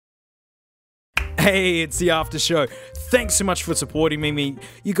Hey, it's the after show. Thanks so much for supporting me.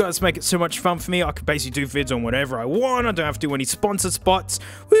 You guys make it so much fun for me. I can basically do vids on whatever I want. I don't have to do any sponsored spots.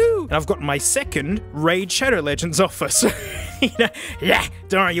 Woo! And I've got my second Raid Shadow Legends offer. So, yeah,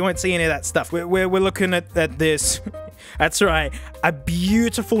 don't worry, you won't see any of that stuff. We're looking at this. That's right, a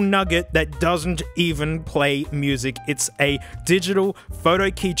beautiful nugget that doesn't even play music. It's a digital photo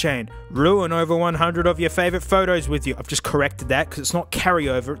keychain. Ruin over 100 of your favorite photos with you. I've just corrected that because it's not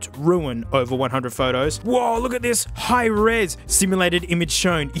carryover, it's ruin over 100 photos. Whoa, look at this high res simulated image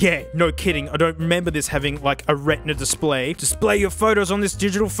shown. Yeah, no kidding. I don't remember this having like a retina display. Display your photos on this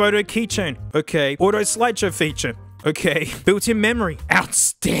digital photo keychain. Okay, auto slideshow feature. Okay, built-in memory.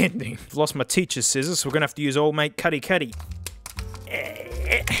 Outstanding. I've lost my teacher's scissors, so we're gonna have to use old mate Cuddy. There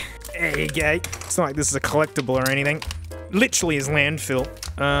you go. It's not like this is a collectible or anything. Literally is landfill.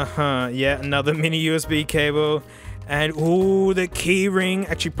 Yeah, another mini USB cable. And, ooh, the key ring.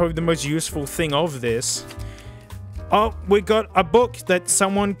 Actually, probably the most useful thing of this. Oh, we got a book that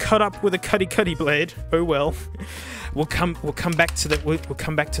someone cut up with a cuddy blade. Oh well. We'll come back to the we'll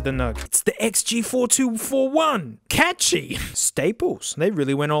come back to the Nugget. It's the XG4241. Catchy. Staples. They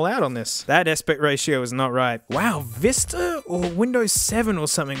really went all out on this. That aspect ratio is not right. Wow, Vista or Windows 7 or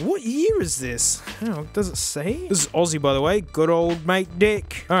something. What year is this? Oh, does it say? This is Aussie, by the way. Good old mate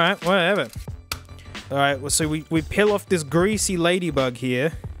Dick. All right, whatever. All right, well, so we peel off this greasy ladybug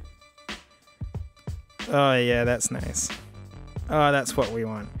here. Oh yeah, that's nice. Oh, that's what we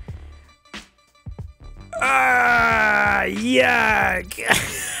want. Ah, yuck!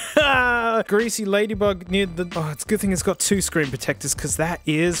 Greasy ladybug near the... Oh, it's a good thing it's got two screen protectors because that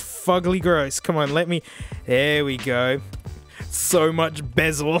is fugly gross. Come on, let me... There we go. So much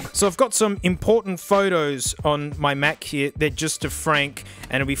bezel. So I've got some important photos on my Mac here. They're just of Frank,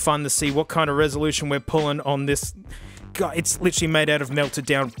 and it'll be fun to see what kind of resolution we're pulling on this... God, it's literally made out of melted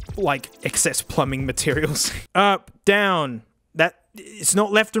down, like, excess plumbing materials. Up, down. It's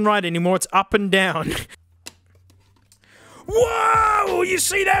not left and right anymore, it's up and down. Whoa! You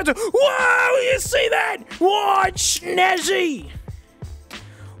see that? Whoa! You see that? Whoa! It's snazzy!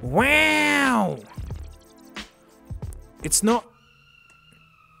 Wow! It's not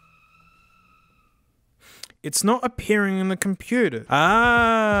appearing in the computer.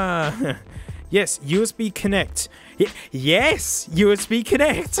 Ah! Yes, USB connect. Yes! USB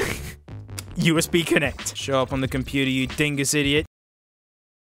connect! USB connect. Show up on the computer, you dingus idiot.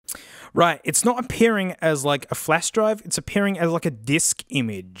 Right, it's not appearing as like a flash drive, it's appearing as like a disk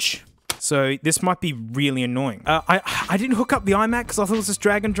image. So this might be really annoying. I didn't hook up the iMac because I thought it was just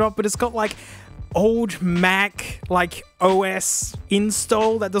drag and drop, but it's got like old Mac, like OS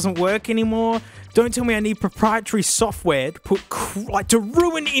install that doesn't work anymore. Don't tell me I need proprietary software to put to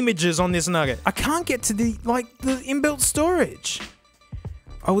ruin images on this Nugget. I can't get to the inbuilt storage.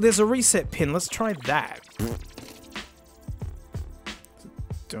 Oh, there's a reset pin. Let's try that.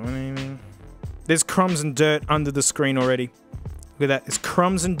 Doing anything? There's crumbs and dirt under the screen already. Look at that. There's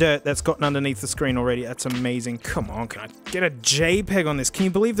crumbs and dirt that's gotten underneath the screen already. That's amazing. Come on, can I get a JPEG on this? Can you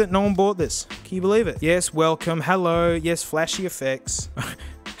believe that no one bought this? Can you believe it? Yes, welcome. Hello. Yes, flashy effects.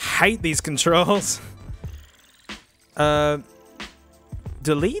 Hate these controls.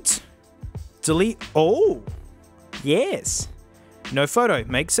 Delete? Delete. Oh. Yes. No photo.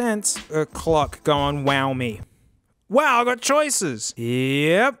 Makes sense. Clock. Go on. Wow me. Wow, I got choices.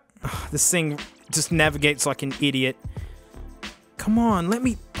 Yep. This thing just navigates like an idiot. Come on, let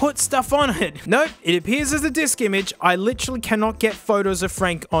me put stuff on it. Nope, it appears as a disk image. I literally cannot get photos of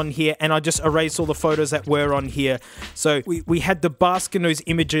Frank on here, and I just erased all the photos that were on here. So we had to bask in those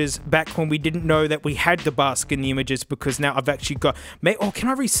images back when we didn't know that we had to bask in the images, because now I've actually got... Oh, can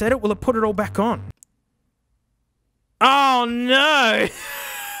I reset it? Will it put it all back on? Oh, no!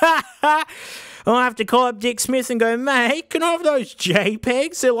 I'll have to call up Dick Smith and go, mate, can I have those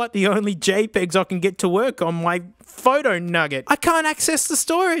JPEGs? They're like the only JPEGs I can get to work on my photo Nugget. I can't access the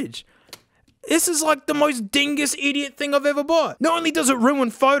storage. This is like the most dingus idiot thing I've ever bought. Not only does it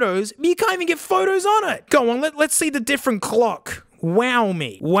ruin photos, but you can't even get photos on it. Go on, let's see the different clock. Wow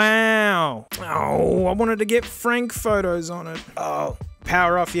me. Wow. Oh, I wanted to get Frank photos on it. Oh,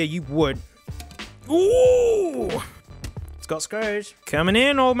 power off. Yeah, you would. Ooh. It's got screws. Coming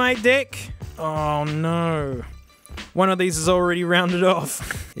in, old mate Dick. Oh no. One of these is already rounded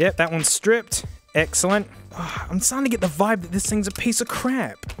off. Yep, that one's stripped. Excellent. Oh, I'm starting to get the vibe that this thing's a piece of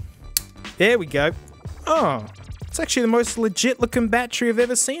crap. There we go. Oh, it's actually the most legit looking battery I've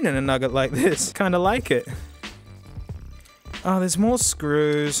ever seen in a Nugget like this. Kinda like it. Oh, there's more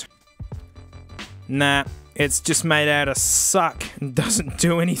screws. Nah, it's just made out of suck and doesn't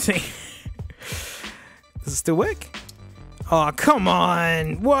do anything. Does it still work? Oh, come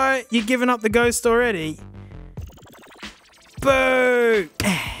on. What? You're giving up the ghost already? Boo!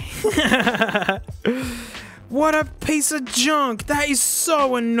 What a piece of junk. That is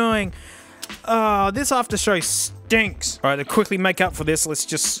so annoying. Oh, this after show stinks. All right, to quickly make up for this, let's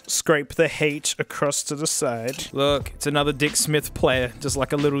just scrape the heat across to the side. Look, it's another Dick Smith player, just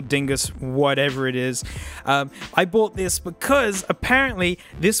like a little dingus, whatever it is. I bought this because apparently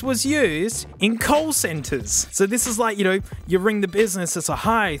this was used in call centers. So this is like, you know, you ring the business, it's a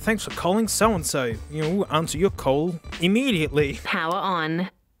hi, thanks for calling so-and-so. You know, we'll answer your call immediately. Power on.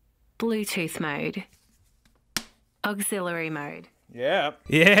 Bluetooth mode. Auxiliary mode. Yeah.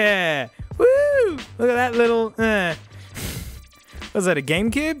 Yeah. Woo! Look at that little... Was that a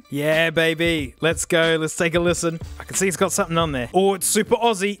GameCube? Yeah, baby. Let's go. Let's take a listen. I can see it's got something on there. Oh, it's super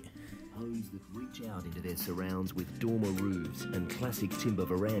Aussie. Homes that reach out into their surrounds with dormer roofs and classic timber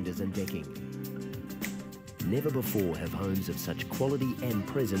verandas and decking. Never before have homes of such quality and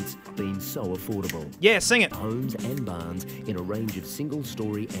presence been so affordable. Yeah, sing it. Homes and barns in a range of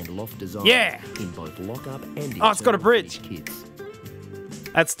single-story and loft design. Yeah. In both lock-up and Oh, it's got a bridge. kits.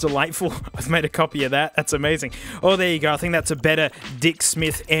 That's delightful. I've made a copy of that. That's amazing. Oh, there you go. I think that's a better Dick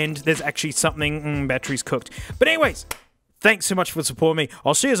Smith end. There's actually something... battery's cooked. But anyways, thanks so much for supporting me.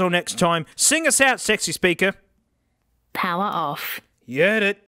 I'll see you all next time. Sing us out, sexy speaker. Power off. You heard it.